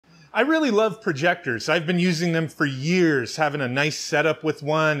I really love projectors. I've been using them for years, having a nice setup with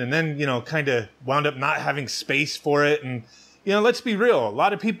one, and then, you know, kind of wound up not having space for it. And, you know, let's be real. A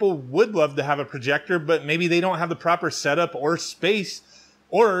lot of people would love to have a projector, but maybe they don't have the proper setup or space,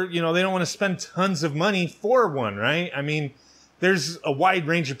 or, you know, they don't want to spend tons of money for one, right? I mean, there's a wide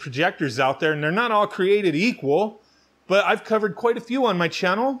range of projectors out there, and they're not all created equal, but I've covered quite a few on my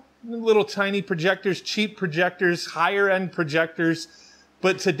channel. Little tiny projectors, cheap projectors, higher end projectors.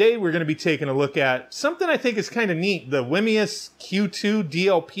 But today we're going to be taking a look at something I think is kind of neat, the WiMius Q2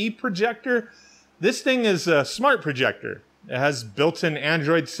 DLP projector. This thing is a smart projector. It has built-in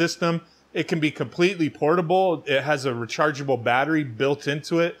Android system. It can be completely portable. It has a rechargeable battery built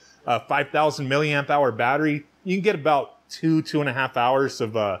into it, a 5,000 milliamp hour battery. You can get about 2.5 hours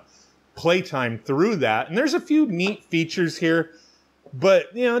of playtime through that. And there's a few neat features here,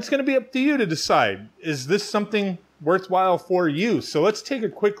 but you know, it's going to be up to you to decide. Is this something worthwhile for you? So let's take a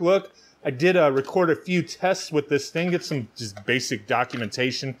quick look. I did record a few tests with this thing, get some just basic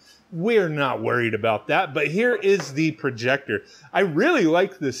documentation. We're not worried about that, but here is the projector. I really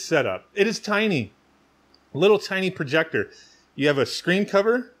like this setup. It is tiny, little tiny projector. You have a screen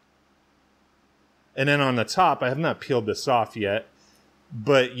cover, and then on the top, I have not peeled this off yet,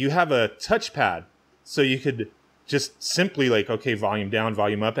 but you have a touchpad, so you could just simply like, okay, volume down,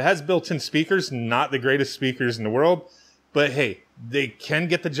 volume up. It has built-in speakers, not the greatest speakers in the world, but hey, they can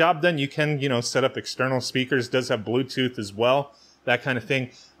get the job done. You can, you know, set up external speakers. It does have Bluetooth as well, that kind of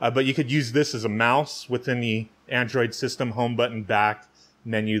thing. But you could use this as a mouse within the Android system, home button, back,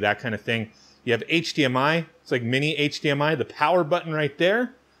 menu, that kind of thing. You have HDMI. It's like mini HDMI, the power button right there.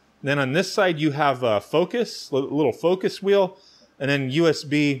 And then on this side, you have a focus, little focus wheel, and then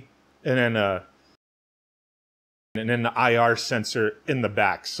USB, and then the IR sensor in the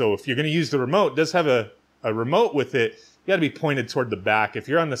back. So if you're going to use the remote, it does have a remote with it. You got to be pointed toward the back. If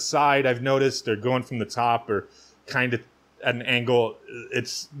you're on the side, I've noticed they're going from the top or kind of at an angle.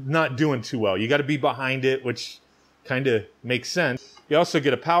 It's not doing too well. You got to be behind it, which kind of makes sense. You also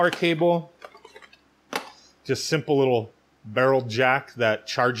get a power cable, just simple little barrel jack that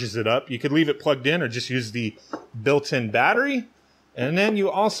charges it up. You could leave it plugged in or just use the built-in battery. And then you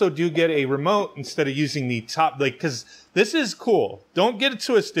also do get a remote instead of using the top, like, because this is cool. Don't get it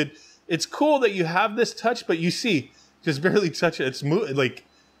twisted. It's cool that you have this touch, but you see, just barely touch it. It's like,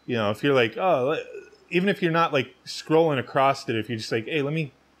 you know, if you're like, oh, even if you're not like scrolling across it, if you're just like, hey, let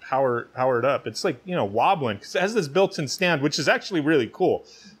me power it up. It's like, you know, wobbling because it has this built-in stand, which is actually really cool.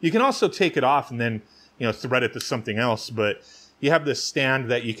 You can also take it off and then, you know, thread it to something else. But you have this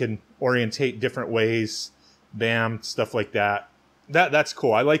stand that you can orientate different ways, bam, stuff like that. That's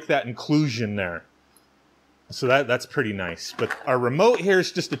cool. I like that inclusion there. So that's pretty nice. But our remote here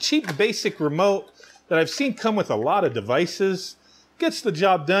is just a cheap, basic remote that I've seen come with a lot of devices. Gets the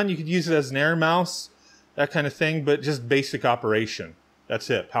job done. You could use it as an air mouse, that kind of thing, but just basic operation. That's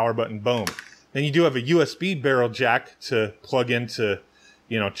it. Power button, boom. Then you do have a USB barrel jack to plug into,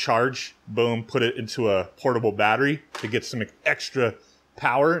 you know, charge, boom, put it into a portable battery to get some extra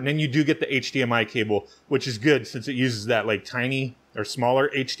power. And then you do get the HDMI cable, which is good since it uses that like tiny or smaller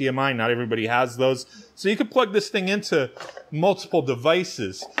HDMI. Not everybody has those. So you can plug this thing into multiple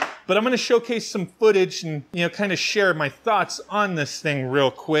devices. But I'm going to showcase some footage and, you know, kind of share my thoughts on this thing real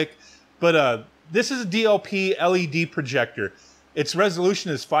quick. But this is a DLP LED projector. Its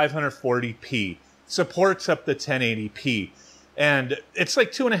resolution is 540p. Supports up to 1080p. And it's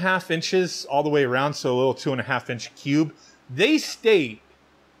like 2.5 inches all the way around, so a little 2.5-inch cube. They state,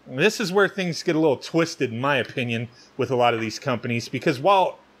 this is where things get a little twisted, in my opinion, with a lot of these companies, because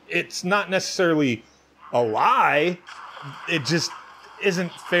while it's not necessarily a lie, it just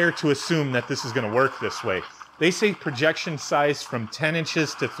isn't fair to assume that this is going to work this way. They say projection size from 10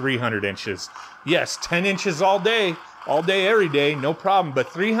 inches to 300 inches. Yes, 10 inches all day, every day, no problem.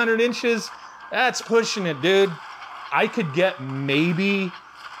 But 300 inches, that's pushing it, dude. I could get maybe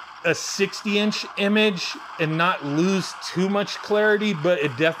a 60-inch image and not lose too much clarity, but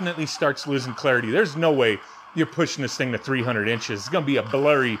it definitely starts losing clarity. There's no way you're pushing this thing to 300 inches. It's going to be a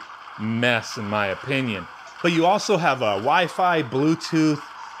blurry mess, in my opinion. But you also have Wi-Fi, Bluetooth,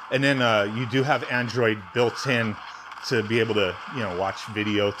 and then you do have Android built in to be able to, you know, watch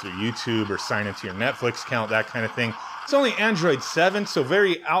video through YouTube or sign into your Netflix account, that kind of thing. It's only Android 7, so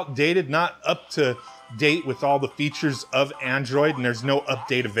very outdated, not up to date with all the features of Android, and there's no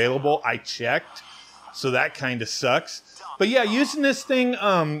update available. I checked, so that kind of sucks. But yeah, using this thing,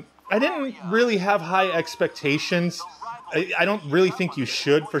 I didn't really have high expectations. I don't really think you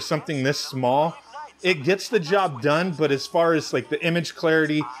should for something this small. It gets the job done, but as far as like the image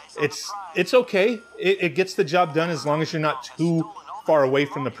clarity, it's okay. It gets the job done as long as you're not too far away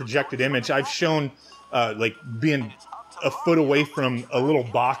from the projected image. I've shown like being a foot away from a little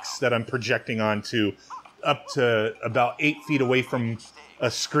box that I'm projecting onto, up to about 8 feet away from a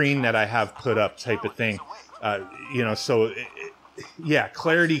screen that I have put up, type of thing. You know, so yeah,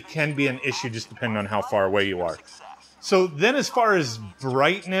 clarity can be an issue just depending on how far away you are. So then as far as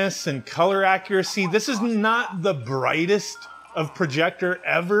brightness and color accuracy, this is not the brightest of projector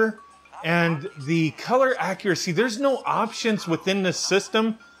ever. And the color accuracy, there's no options within the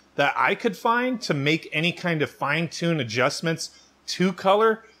system that I could find to make any kind of fine-tune adjustments to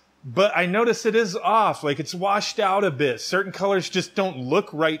color. But I notice it is off, like it's washed out a bit. Certain colors just don't look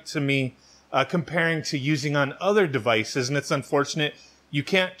right to me comparing to using on other devices, and it's unfortunate you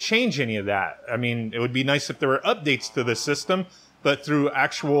can't change any of that. I mean, it would be nice if there were updates to the system, but through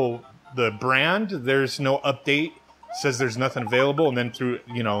the brand, there's no update. It says there's nothing available, and then through,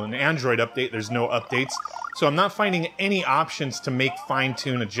 you know, an Android update, there's no updates. So I'm not finding any options to make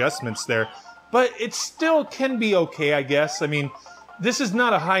fine-tune adjustments there, but it still can be okay, I guess. I mean, this is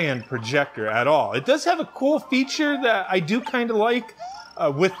not a high-end projector at all. It does have a cool feature that I do kind of like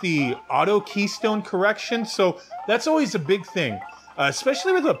with the auto keystone correction, so that's always a big thing.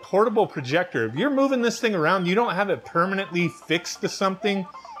 Especially with a portable projector. If you're moving this thing around, you don't have it permanently fixed to something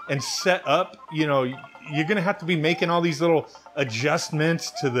and set up, you know, you're going to have to be making all these little adjustments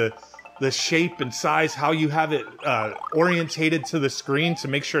to the shape and size, how you have it orientated to the screen to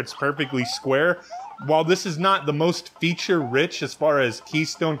make sure it's perfectly square. While this is not the most feature-rich as far as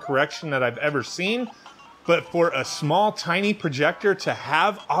keystone correction that I've ever seen, but for a small, tiny projector to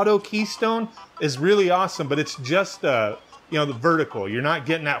have auto keystone is really awesome, but it's just you know, the vertical. You're not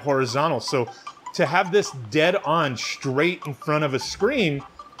getting that horizontal. So to have this dead on straight in front of a screen,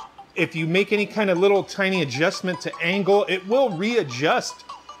 if you make any kind of little tiny adjustment to angle, it will readjust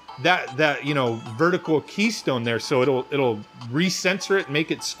that you know, vertical keystone there. So it'll recenter it, make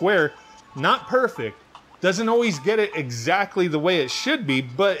it square. Not perfect. Doesn't always get it exactly the way it should be,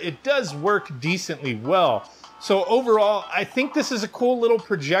 but it does work decently well. So overall, I think this is a cool little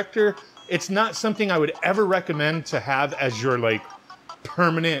projector. It's not something I would ever recommend to have as your like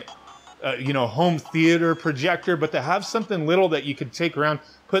permanent, you know, home theater projector, but to have something little that you could take around,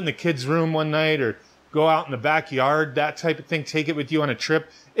 put in the kids' room one night or go out in the backyard, that type of thing, take it with you on a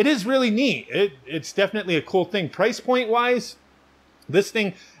trip. It is really neat. It's definitely a cool thing. Price point wise, this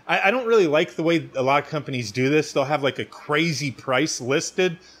thing, I don't really like the way a lot of companies do this. They'll have like a crazy price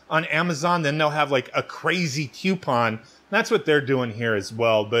listed on Amazon, then they'll have like a crazy coupon. That's what they're doing here as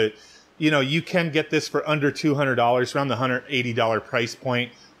well. But you know, you can get this for under $200, around the $180 price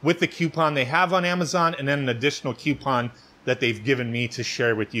point with the coupon they have on Amazon, and then an additional coupon that they've given me to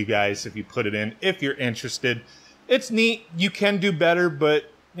share with you guys if you put it in, if you're interested. It's neat. You can do better, but,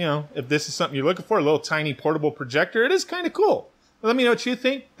 you know, if this is something you're looking for, a little tiny portable projector, it is kind of cool. Let me know what you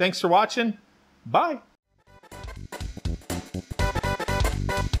think. Thanks for watching. Bye.